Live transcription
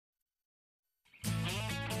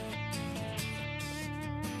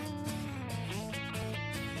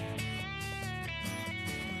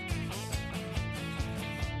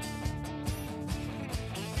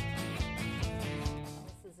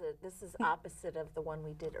this is opposite of the one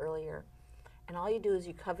we did earlier. And all you do is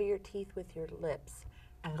you cover your teeth with your lips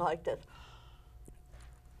and go like this.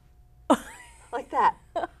 Like that.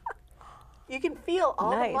 You can feel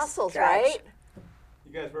all the muscles, stretch. right?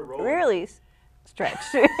 You guys were rolling. Really stretch.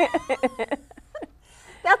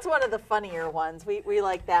 That's one of the funnier ones. We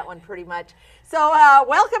like that one pretty much. So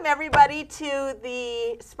welcome everybody to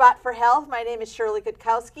the Spot for Health. My name is Shirley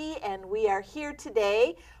Gutkowski, and we are here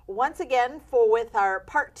today once again with our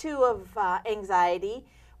part 2 of anxiety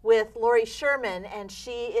with Lori Sherman, and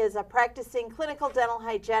she is a practicing clinical dental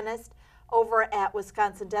hygienist over at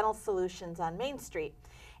Wisconsin Dental Solutions on Main Street.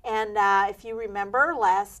 And if you remember,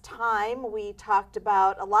 last time we talked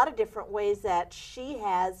about a lot of different ways that she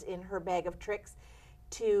has in her bag of tricks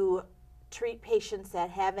to treat patients that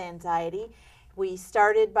have anxiety. We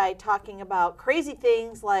started by talking about crazy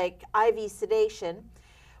things like IV sedation,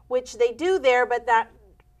 which they do there, but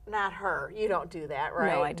not her. You don't do that,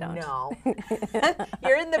 right? No, I don't. No.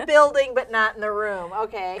 You're in the building, but not in the room.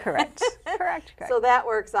 Okay. Correct. Correct. So that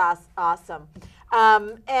works awesome.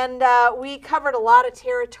 And we covered a lot of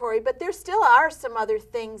territory, but there still are some other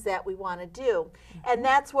things that we want to do. And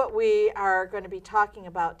that's what we are going to be talking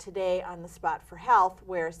about today on the Spot for Health,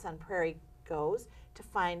 where Sun Prairie goes to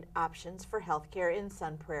find options for healthcare in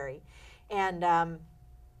Sun Prairie. And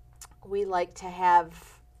we like to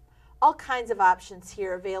have all kinds of options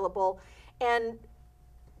here available. And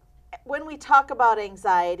when we talk about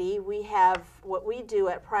anxiety, we have what we do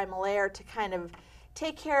at Primal to kind of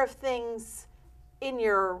take care of things in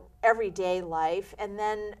your everyday life, and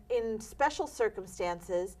then in special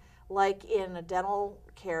circumstances, like in a dental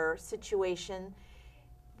care situation,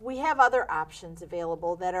 we have other options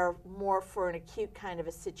available that are more for an acute kind of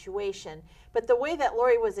a situation. But the way that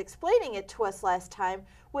Lori was explaining it to us last time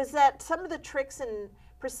was that some of the tricks and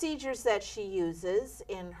procedures that she uses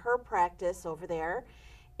in her practice over there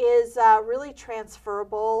is really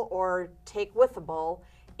transferable or take withable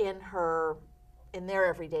in their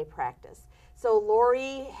everyday practice. So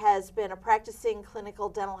Lori has been a practicing clinical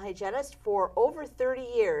dental hygienist for over 30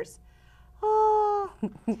 years. Oh,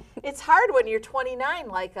 it's hard when you're 29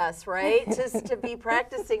 like us, right? Just to be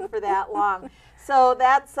practicing for that long. So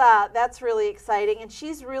that's really exciting. And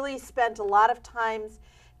she's really spent a lot of time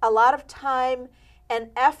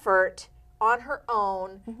and effort on her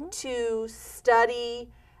own to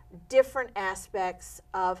study different aspects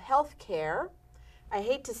of healthcare. I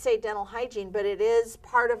hate to say dental hygiene, but it is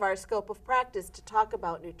part of our scope of practice to talk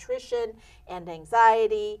about nutrition and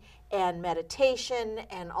anxiety and meditation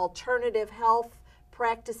and alternative health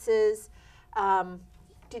practices.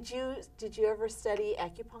 Did you ever study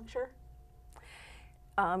acupuncture?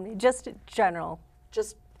 Just general.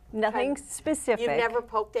 Just nothing specific. You've never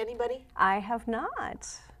poked anybody? I have not.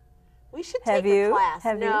 We should take a class.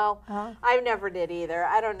 Have no, you? I never did either.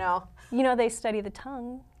 I don't know. You know, they study the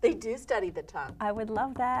tongue. They do study the tongue. I would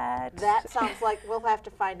love that. That sounds like we'll have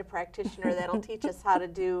to find a practitioner that'll teach us how to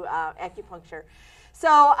do acupuncture.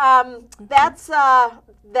 So that's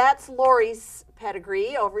Lori's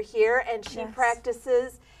pedigree over here, and she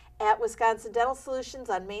practices at Wisconsin Dental Solutions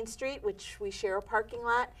on Main Street, which we share a parking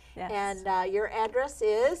lot. Yes. And your address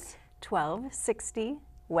is? 1260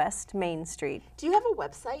 West Main Street. Do you have a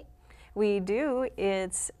website? We do.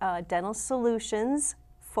 It's Dental Solutions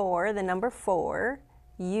for the number 4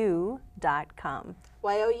 u.com.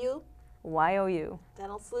 Y-O-U? Y-O-U.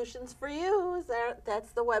 Dental Solutions for You.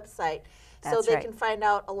 That's the website. That's so they right. can find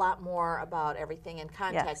out a lot more about everything and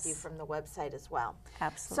contact you from the website as well.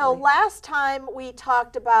 Absolutely. So last time we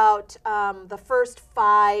talked about the first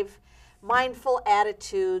 5 mindful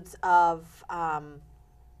attitudes of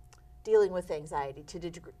dealing with anxiety,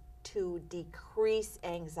 to decrease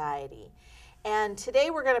anxiety. And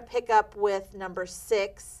today we're going to pick up with number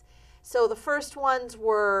 6. So the first ones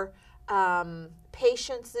were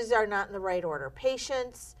patience. These are not in the right order.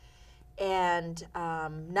 Patience and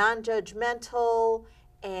non-judgmental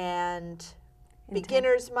and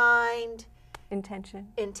beginner's mind. Intention.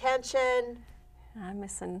 I'm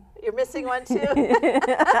missing. You're missing one too? We're going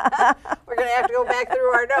to have to go back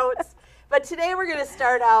through our notes. But today we're going to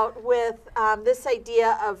start out with this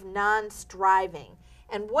idea of non-striving.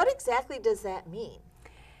 And what exactly does that mean?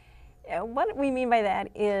 What we mean by that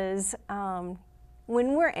is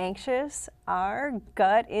when we're anxious, our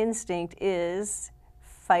gut instinct is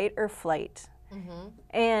fight or flight.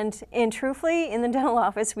 And truthfully, in the dental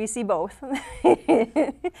office, we see both.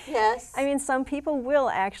 Yes. I mean, some people will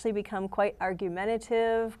actually become quite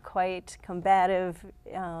argumentative, quite combative.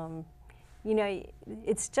 You know,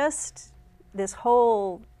 it's just this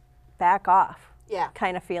whole back off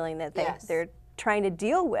kind of feeling that they're trying to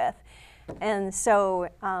deal with. And so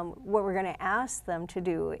what we're going to ask them to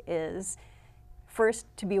do is first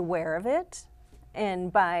to be aware of it,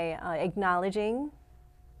 and by acknowledging,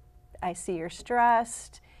 I see you're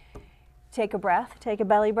stressed, take a breath, take a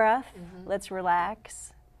belly breath, let's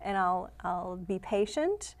relax, and I'll be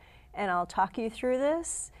patient, and I'll talk you through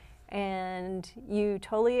this, and you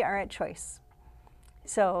totally are at choice.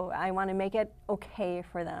 So I want to make it okay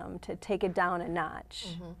for them to take it down a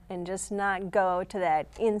notch and just not go to that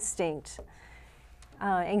instinct.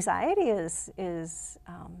 Anxiety is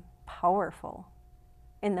powerful,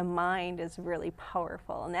 and the mind is really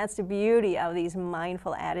powerful, and that's the beauty of these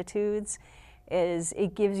mindful attitudes. Is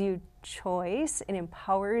it gives you choice, it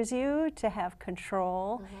empowers you to have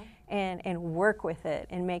control and work with it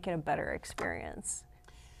and make it a better experience.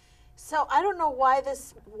 So I don't know why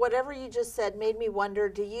this, whatever you just said, made me wonder,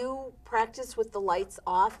 do you practice with the lights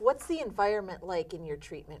off? What's the environment like in your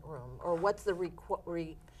treatment room? Or what's the,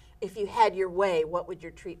 if you had your way, what would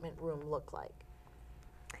your treatment room look like?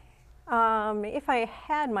 If I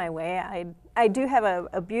had my way, I do have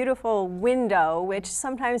a beautiful window, which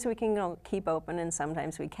sometimes we can keep open and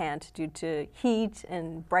sometimes we can't due to heat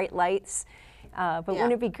and bright lights. But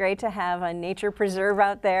wouldn't it be great to have a nature preserve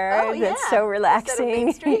out there that's so relaxing?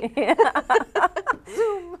 Instead of Main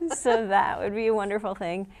Street. So that would be a wonderful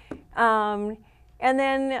thing. And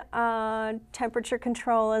then temperature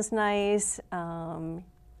control is nice,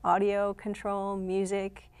 audio control,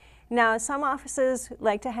 music. Now, some offices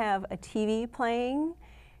like to have a TV playing,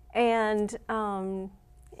 and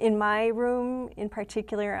in my room in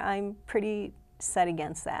particular, I'm pretty set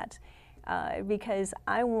against that. Because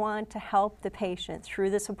I want to help the patient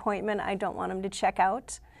through this appointment. I don't want them to check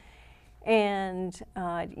out. And,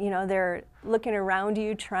 you know, they're looking around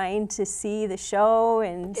you trying to see the show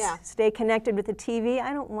and stay connected with the TV.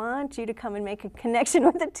 I don't want you to come and make a connection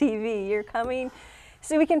with the TV. You're coming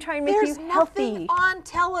so we can try and make you healthy. There's nothing on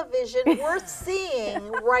television worth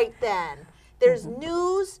seeing right then. There's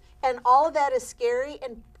news, and all of that is scary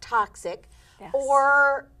and toxic,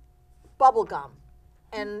 or bubble gum.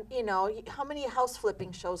 And, you know, how many house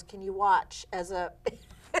flipping shows can you watch as a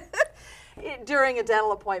during a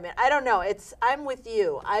dental appointment? I don't know. I'm with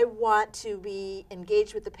you. I want to be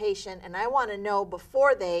engaged with the patient, and I want to know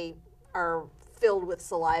before they are filled with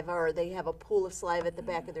saliva or they have a pool of saliva at the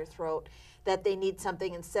back of their throat that they need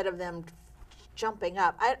something instead of them jumping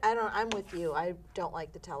up. I'm with you. I don't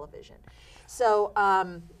like the television. So,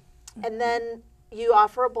 and then you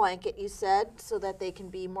offer a blanket, you said, so that they can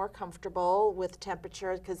be more comfortable with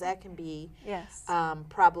temperature, because that can be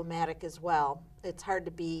problematic as well. It's hard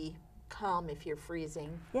to be calm if you're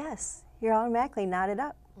freezing. Yes, you're automatically knotted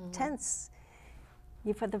up, tense.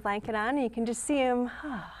 You put the blanket on and you can just see them.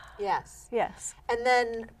 Yes. Yes. And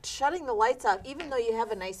then shutting the lights off, even though you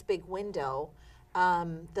have a nice big window,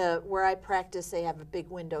 where I practice, they have a big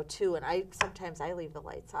window too, and sometimes I leave the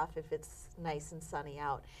lights off if it's nice and sunny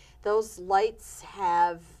out. Those lights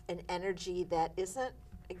have an energy that isn't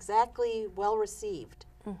exactly well received.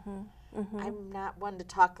 I'm not one to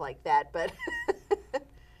talk like that, but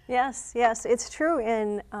yes, it's true.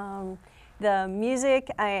 In the music,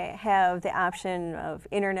 I have the option of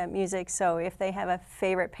internet music, so if they have a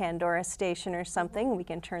favorite Pandora station or something, we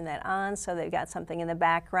can turn that on so they've got something in the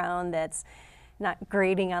background that's not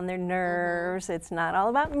grating on their nerves. It's not all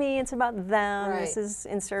about me, it's about them. This is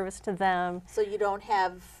in service to them. So you don't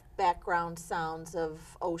have background sounds of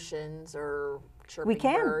oceans or chirping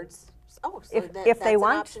birds? Oh, so if they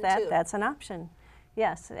want that, too. That's an option.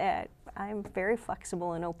 Yes, I'm very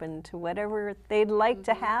flexible and open to whatever they'd like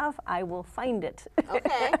to have. I will find it.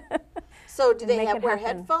 Okay. So do they wear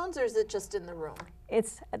headphones, or is it just in the room?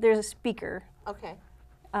 There's a speaker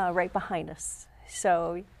right behind us.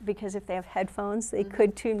 So, because if they have headphones, they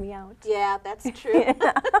could tune me out. Yeah, that's true.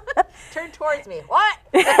 Turn towards me. What?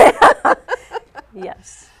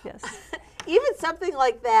 Yes. Even something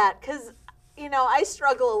like that, because, you know, I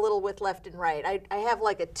struggle a little with left and right. I have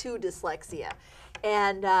like a 2 dyslexia.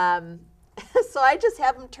 And so I just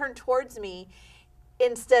have them turn towards me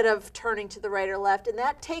instead of turning to the right or left. And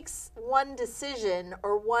that takes one decision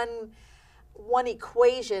or one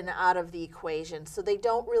equation out of the equation, so they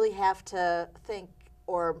don't really have to think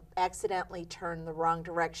or accidentally turn the wrong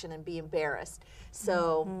direction and be embarrassed.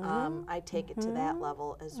 So I take it to that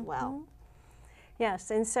level as well.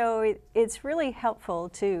 Yes, and so it's really helpful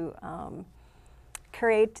to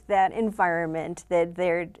create that environment that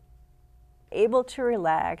they're able to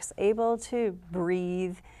relax, able to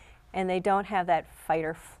breathe, and they don't have that fight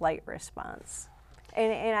or flight response.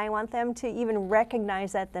 And I want them to even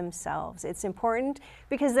recognize that themselves. It's important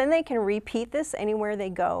because then they can repeat this anywhere they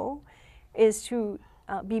go, is to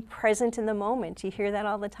be present in the moment. You hear that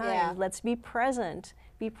all the time. Yeah. Let's be present.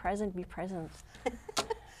 Be present, be present.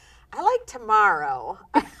 I like tomorrow.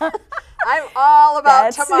 I'm all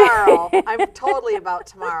about tomorrow. I'm totally about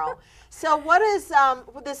tomorrow. So what is,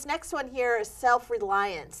 this next one here is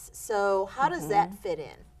self-reliance. So how does that fit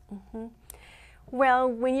in? Well,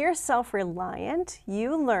 when you're self-reliant,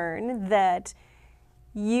 you learn that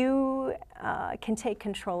you can take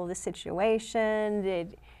control of the situation, that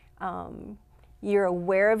you're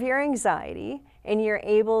aware of your anxiety, and you're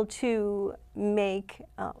able to make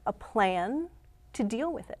a plan to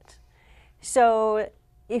deal with it. So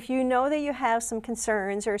if you know that you have some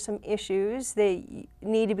concerns or some issues that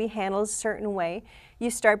need to be handled a certain way, you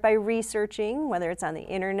start by researching, whether it's on the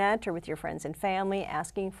internet or with your friends and family,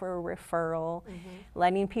 asking for a referral,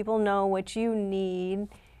 letting people know what you need,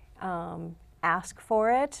 ask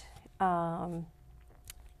for it. The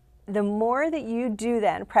more that you do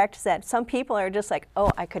that and practice that, some people are just like, oh,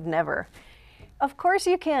 I could never. Of course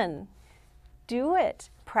you can. Do it.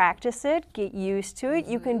 Practice it. Get used to it.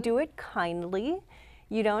 You can do it kindly.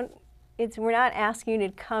 You don't, we're not asking you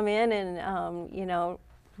to come in and, you know,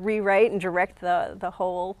 rewrite and direct the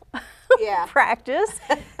whole practice.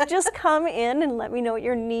 Just come in and let me know what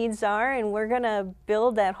your needs are, and we're going to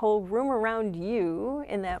build that whole room around you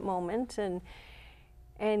in that moment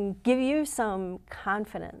and give you some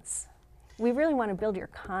confidence. We really want to build your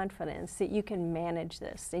confidence that you can manage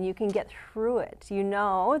this and you can get through it. You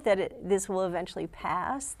know that this will eventually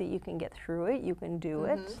pass, that you can get through it, you can do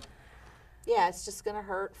it. Yeah, it's just going to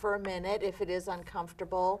hurt for a minute if it is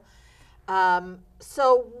uncomfortable.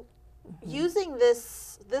 So using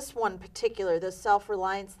this one particular, the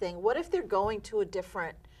self-reliance thing, what if they're going to a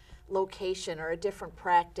different location or a different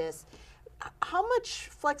practice? How much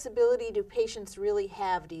flexibility do patients really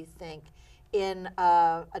have, do you think, in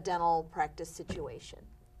a dental practice situation?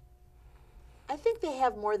 I think they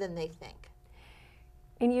have more than they think.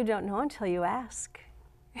 And you don't know until you ask.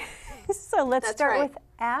 So let's start with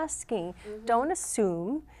asking. Don't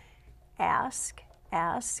assume. Ask.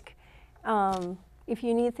 If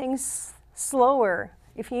you need things slower,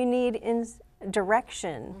 if you need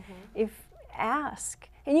direction, ask.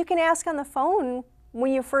 And you can ask on the phone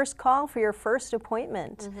when you first call for your first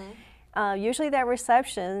appointment. Usually that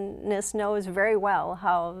receptionist knows very well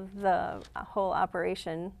how the whole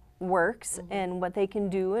operation works and what they can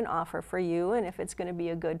do and offer for you and if it's going to be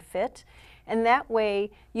a good fit. And that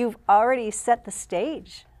way you've already set the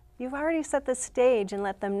stage. You've already set the stage and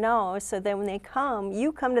let them know so that when they come,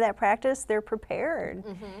 you come to that practice, they're prepared.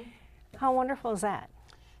 How wonderful is that?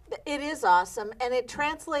 It is awesome, and it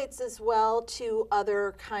translates as well to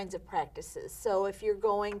other kinds of practices. So if you're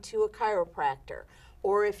going to a chiropractor,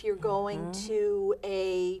 or if you're going to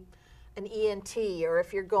an ENT, or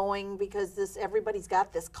if you're going because everybody's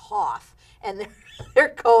got this cough and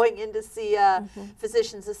they're going in to see a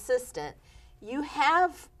physician's assistant, you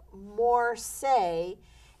have more say.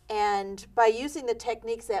 And by using the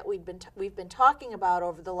techniques that we've been talking about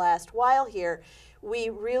over the last while here,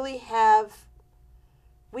 we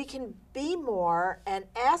can be more and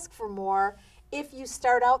ask for more if you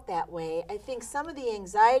start out that way. I think some of the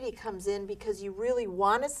anxiety comes in because you really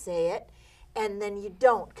want to say it and then you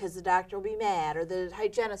don't because the doctor will be mad or the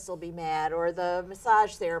hygienist will be mad or the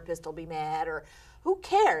massage therapist will be mad, or who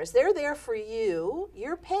cares? They're there for you.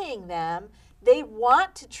 You're paying them. They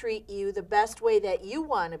want to treat you the best way that you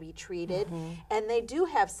want to be treated, and they do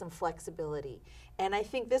have some flexibility. And I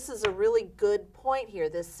think this is a really good point here,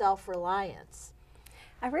 this self-reliance.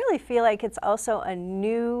 I really feel like it's also a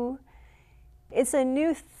new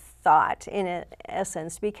thought in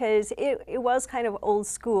essence, because it was kind of old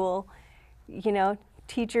school, you know,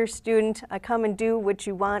 teacher, student, come and do what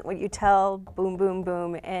you want, what you tell, boom, boom,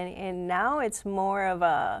 boom. And now it's more of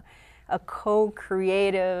a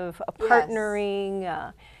co-creative, a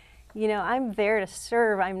partnering, you know, I'm there to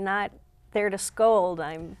serve, I'm not there to scold,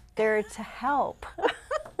 I'm there to help.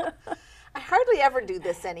 I hardly ever do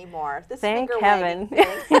this anymore. This Thank finger heaven.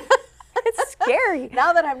 wagging thing. It's scary.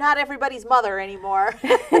 Now that I'm not everybody's mother anymore.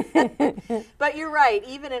 But you're right,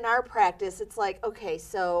 even in our practice, it's like, okay,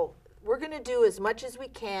 so we're going to do as much as we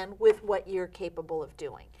can with what you're capable of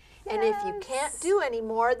doing. And if you can't do any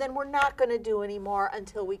more, then we're not going to do any more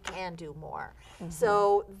until we can do more.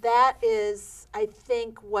 So that is, I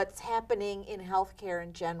think, what's happening in healthcare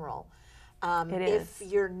in general. If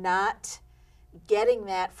you're not getting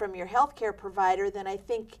that from your healthcare provider, then I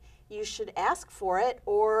think you should ask for it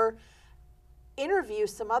or interview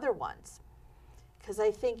some other ones, because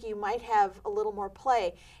I think you might have a little more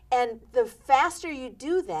play. And the faster you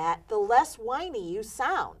do that, the less whiny you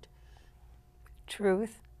sound.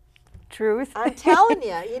 Truth. Truth. I'm telling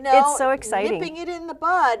you, It's so exciting. Nipping it in the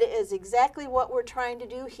bud is exactly what we're trying to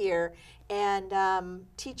do here, and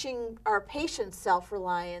teaching our patients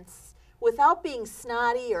self-reliance without being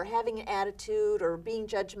snotty or having an attitude or being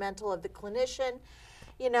judgmental of the clinician,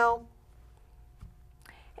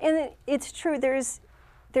 And it's true. There's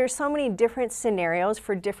so many different scenarios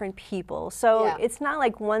for different people. So Yeah. it's not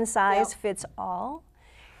like one size fits all.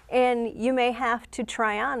 And you may have to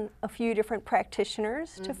try on a few different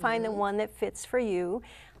practitioners to find the one that fits for you.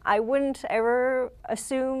 I wouldn't ever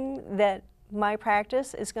assume that my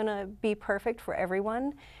practice is going to be perfect for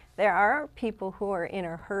everyone. There are people who are in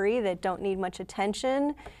a hurry that don't need much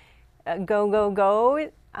attention. Go, go,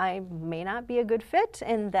 go. I may not be a good fit,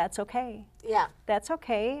 and that's okay. Yeah. That's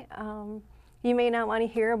okay. You may not want to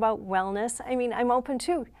hear about wellness. I mean, I'm open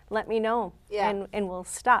too. Let me know, Yeah. and we'll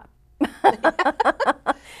stop.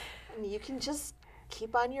 You can just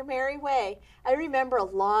keep on your merry way. I remember a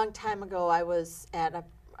long time ago, I was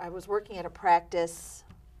working at a practice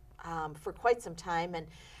for quite some time, and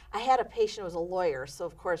I had a patient who was a lawyer, so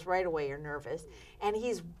of course right away you're nervous. And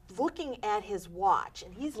he's looking at his watch,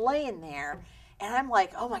 and he's laying there, and I'm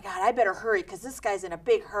like, oh my God, I better hurry because this guy's in a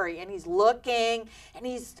big hurry. And he's looking, and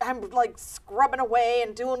I'm like scrubbing away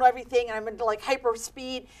and doing everything, and I'm into like hyper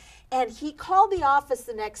speed. And he called the office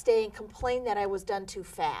the next day and complained that I was done too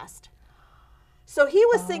fast. So he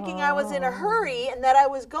was thinking I was in a hurry and that I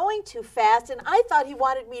was going too fast, and I thought he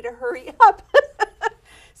wanted me to hurry up.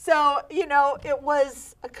 So, it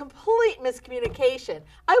was a complete miscommunication.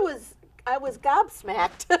 I was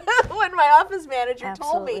gobsmacked when my office manager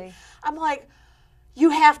told me. I'm like, you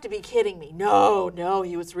have to be kidding me. No,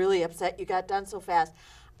 he was really upset you got done so fast.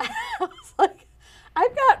 I was like,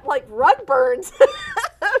 I've got like rug burns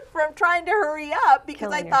from trying to hurry up because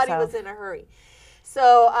Killing I thought yourself. he was in a hurry.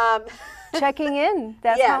 So Checking in.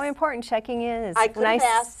 That's Yes. how important checking in is. I could when have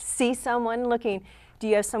I asked. see someone looking, do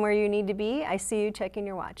you have somewhere you need to be? I see you checking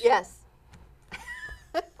your watch. yes.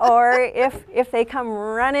 Or if they come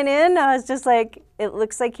running in, I was just like, it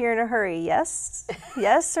looks like you're in a hurry. Yes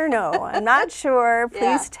or no? I'm not sure. Please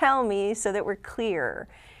Yeah. tell me so that we're clear.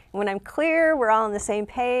 When I'm clear, we're all on the same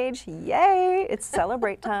page. Yay, it's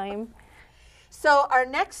celebrate time. So our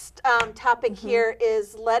next topic here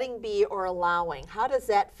is letting be or allowing. How does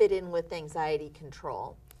that fit in with anxiety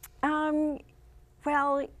control?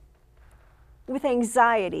 Well, with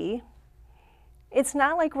anxiety, it's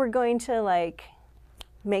not like we're going to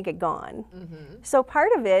make it gone. So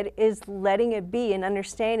part of it is letting it be and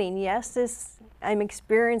understanding, yes, I'm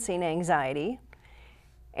experiencing anxiety,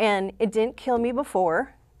 and it didn't kill me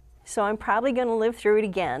before, so I'm probably going to live through it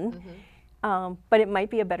again, but it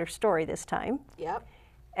might be a better story this time. Yep.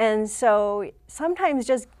 And so sometimes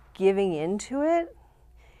just giving into it,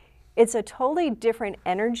 it's a totally different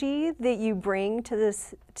energy that you bring to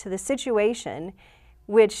the situation,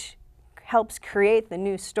 which helps create the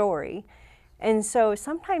new story. And so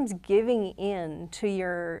sometimes giving in to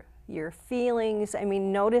your feelings,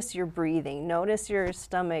 notice your breathing, notice your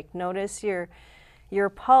stomach, notice your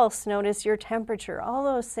pulse, notice your temperature, all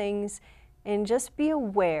those things, and just be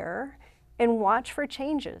aware and watch for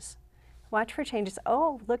changes. Watch for changes.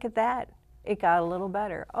 Oh, look at that. It got a little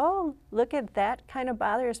better. Oh, look at that, kind of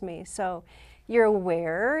bothers me. So you're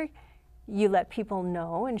aware, you let people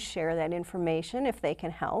know and share that information if they can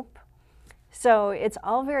help. So it's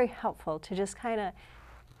all very helpful to just kind of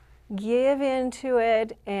give into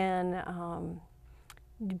it and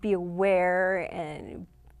be aware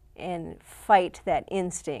and fight that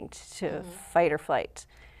instinct to fight or flight.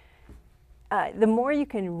 The more you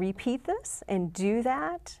can repeat this and do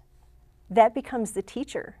that, that becomes the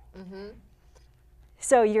teacher.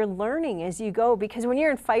 So you're learning as you go, because when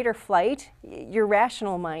you're in fight or flight, your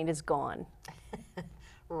rational mind is gone.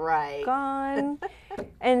 Right. Gone.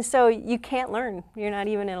 And so you can't learn. You're not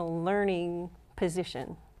even in a learning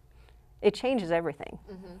position. It changes everything.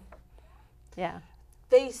 Yeah.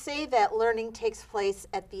 They say that learning takes place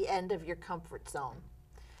at the end of your comfort zone.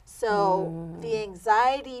 So the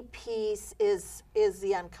anxiety piece is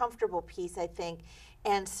the uncomfortable piece, I think.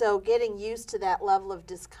 And so getting used to that level of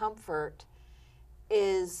discomfort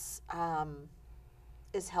is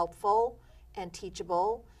helpful and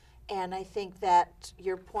teachable. And I think that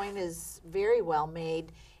your point is very well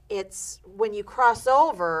made. It's when you cross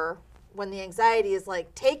over, when the anxiety is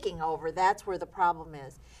like taking over, that's where the problem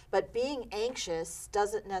is. But being anxious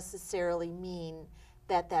doesn't necessarily mean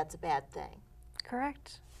that that's a bad thing.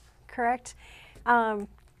 Correct.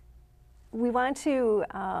 We want to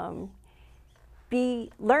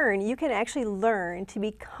learn. You can actually learn to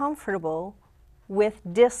be comfortable with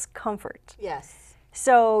discomfort. Yes.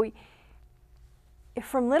 So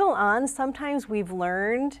from little on, sometimes we've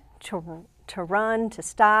learned to run, to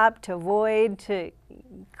stop, to avoid, to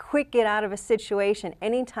quick get out of a situation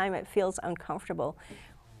anytime it feels uncomfortable.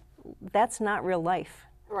 That's not real life.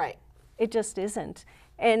 Right. It just isn't.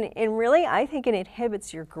 And really, I think it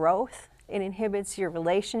inhibits your growth. It inhibits your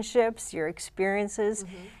relationships, your experiences.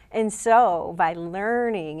 And so by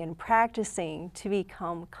learning and practicing to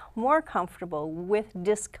become more comfortable with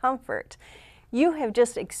discomfort, you have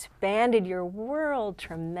just expanded your world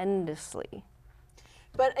tremendously.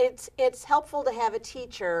 But it's helpful to have a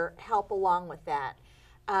teacher help along with that.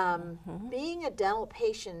 Being a dental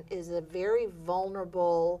patient is a very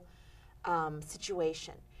vulnerable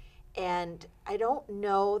situation. And I don't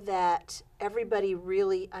know that everybody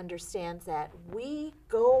really understands that. We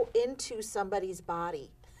go into somebody's body.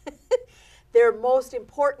 Their most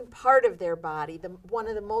important part of their body, one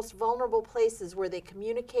of the most vulnerable places where they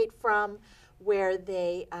communicate from, where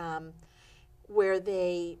they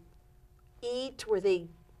eat, where they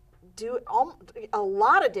do a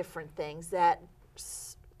lot of different things that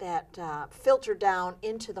filter down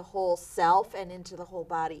into the whole self and into the whole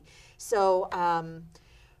body. So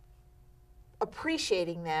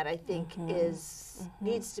appreciating that, I think,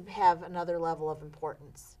 needs to have another level of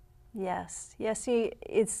importance. Yes, yes,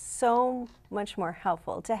 it's so much more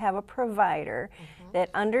helpful to have a provider that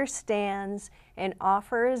understands and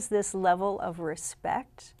offers this level of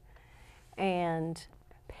respect and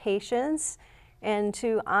patience, and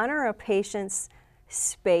to honor a patient's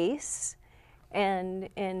space and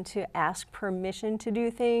to ask permission to do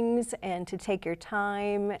things and to take your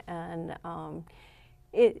time, and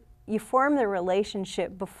you form the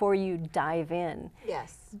relationship before you dive in.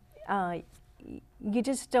 Yes. You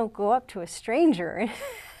just don't go up to a stranger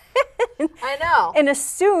I know. and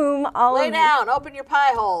assume all Lay of down, open your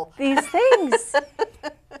pie hole. these things.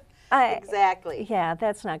 Exactly. Yeah,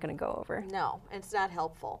 that's not going to go over. No, it's not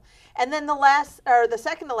helpful. And then the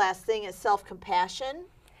second to last thing is self-compassion.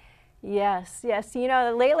 Yes, yes. You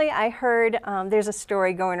know, lately I heard there's a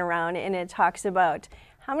story going around, and it talks about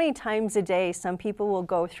how many times a day some people will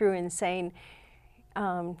go through and saying,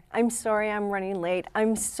 I'm sorry I'm running late.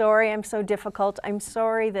 I'm sorry I'm so difficult. I'm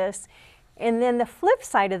sorry this. And then the flip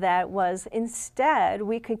side of that was, instead,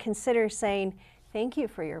 we could consider saying, thank you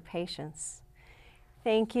for your patience.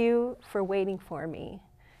 Thank you for waiting for me.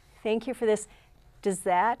 Thank you for this. Does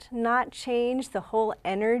that not change the whole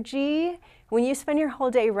energy? When you spend your whole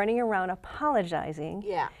day running around apologizing,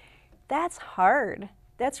 Yeah. that's hard.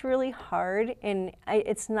 That's really hard, and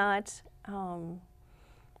it's not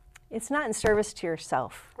in service to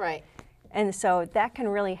yourself. Right. And so that can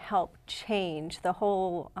really help change the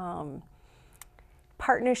whole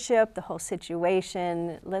partnership, the whole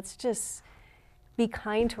situation. Let's just be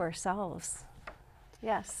kind to ourselves.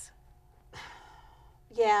 Yes.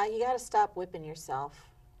 Yeah, you got to stop whipping yourself.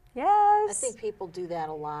 Yes. I think people do that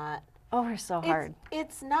a lot. Oh, we're so hard.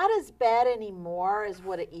 It's not as bad anymore as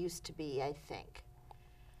what it used to be, I think.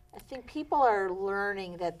 I think people are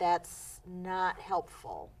learning that that's not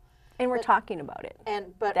helpful. And we're talking about it.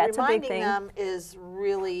 But that's a big reminding thing. them is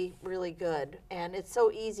really, really good. And it's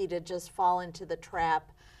so easy to just fall into the trap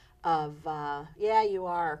of, yeah, you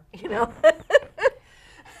are, you know.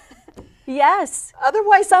 Yes.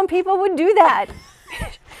 Otherwise, Some people would do that.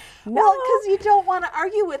 No. well, because you don't want to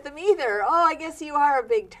argue with them either. Oh, I guess you are a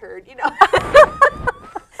big turd, you know.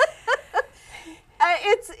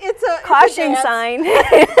 It's a Caution dance. sign.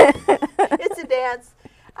 It's a dance.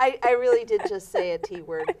 I really did just say a T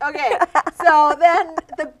word. Okay, so then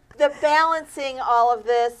the balancing all of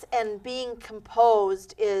this and being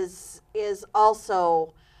composed is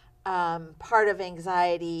also part of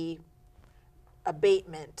anxiety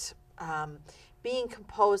abatement. Being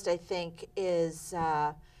composed, I think, is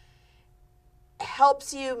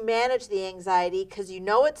helps you manage the anxiety because you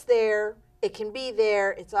know it's there. It can be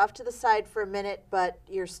there. It's off to the side for a minute, but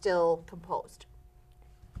you're still composed.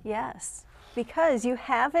 Yes, because you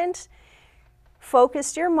haven't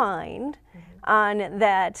focused your mind on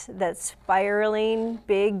that spiraling,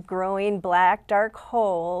 big, growing, black, dark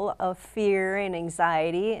hole of fear and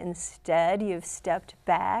anxiety. Instead, you've stepped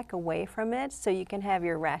back away from it so you can have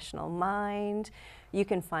your rational mind. You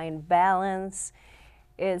can find balance.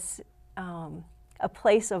 It's a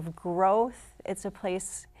place of growth. It's a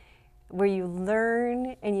place where you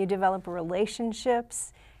learn and you develop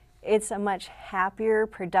relationships. It's a much happier,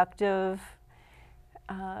 productive,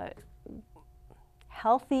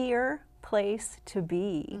 healthier place to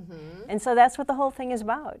be. And so that's what the whole thing is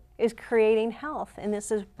about, is creating health. And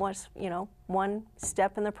this is one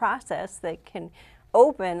step in the process that can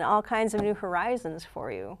open all kinds of new horizons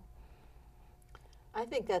for you. I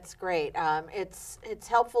think that's great. It's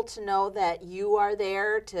helpful to know that you are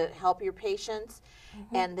there to help your patients,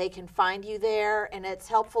 and they can find you there. And it's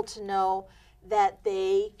helpful to know that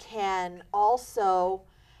they can also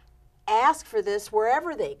ask for this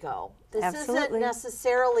wherever they go. This Absolutely. isn't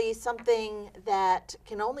necessarily something that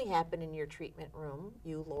can only happen in your treatment room,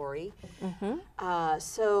 you, Lori.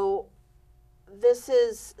 So this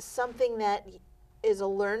is something that is a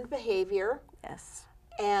learned behavior. Yes.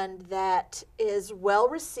 And that is well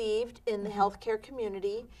received in the healthcare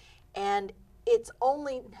community. And it's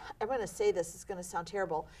only, I'm going to say this, it's going to sound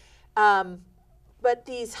terrible, but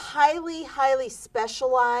these highly, highly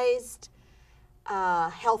specialized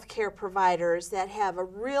healthcare providers that have a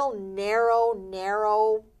real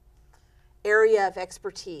narrow area of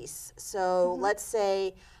expertise. So let's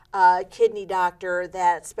say a kidney doctor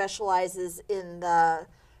that specializes in the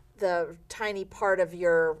tiny part of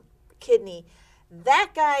your kidney,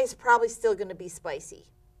 that guy's probably still going to be spicy.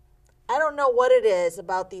 I don't know what it is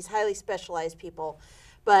about these highly specialized people,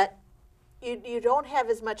 but you don't have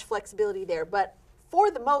as much flexibility there. But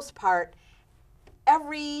for the most part,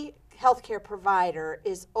 every healthcare provider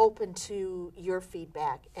is open to your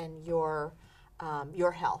feedback and your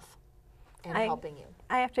health and helping you.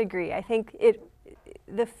 I have to agree. I think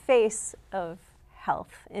the face of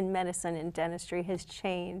health in medicine and dentistry has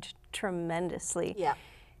changed tremendously. Yeah.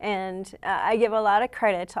 And I give a lot of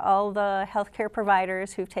credit to all the healthcare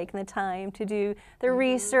providers who've taken the time to do the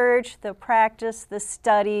research, the practice, the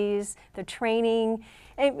studies, the training.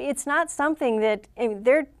 It's not something that,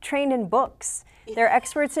 they're trained in books. They're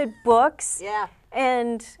experts at books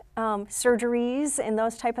and surgeries and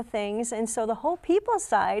those type of things. And so the whole people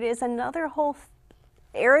side is another whole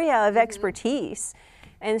area of expertise.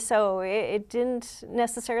 And so it didn't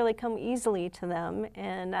necessarily come easily to them,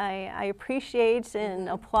 and I appreciate and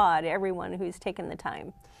applaud everyone who's taken the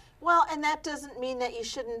time. Well, and that doesn't mean that you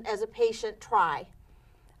shouldn't, as a patient, try.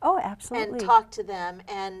 Oh, absolutely. And talk to them,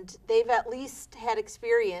 and they've at least had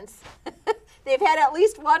experience. They've had at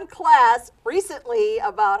least one class recently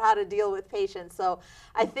about how to deal with patients, so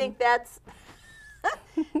I think that's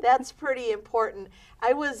pretty important.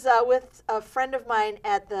 I was with a friend of mine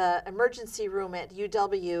at the emergency room at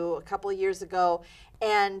UW a couple of years ago,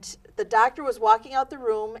 and the doctor was walking out the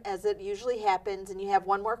room, as it usually happens, and you have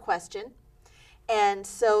one more question. And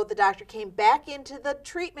so the doctor came back into the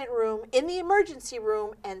treatment room, in the emergency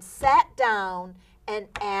room, and sat down and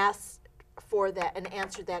asked for that and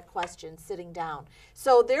answered that question sitting down.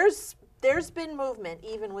 So there's been movement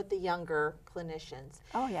even with the younger clinicians.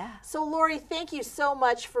 Oh, yeah. So Lori, thank you so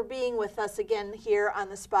much for being with us again here on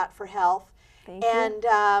The Spot for Health. Thank you.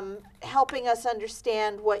 And helping us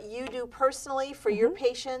understand what you do personally for your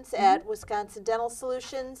patients at Wisconsin Dental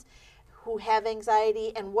Solutions who have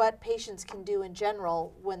anxiety, and what patients can do in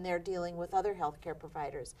general when they're dealing with other healthcare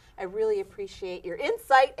providers. I really appreciate your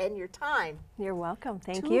insight and your time. You're welcome.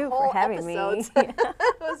 Thank 2 you for whole having episodes. me.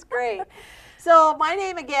 It was great. So my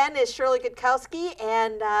name again is Shirley Gutkowski,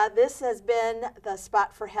 and this has been The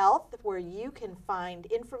Spot for Health, where you can find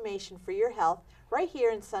information for your health right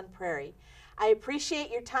here in Sun Prairie. I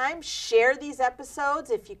appreciate your time. Share these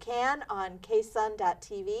episodes if you can on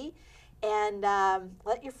ksun.tv, and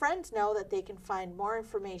let your friends know that they can find more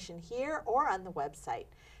information here or on the website.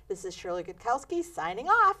 This is Shirley Gutkowski signing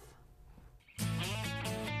off.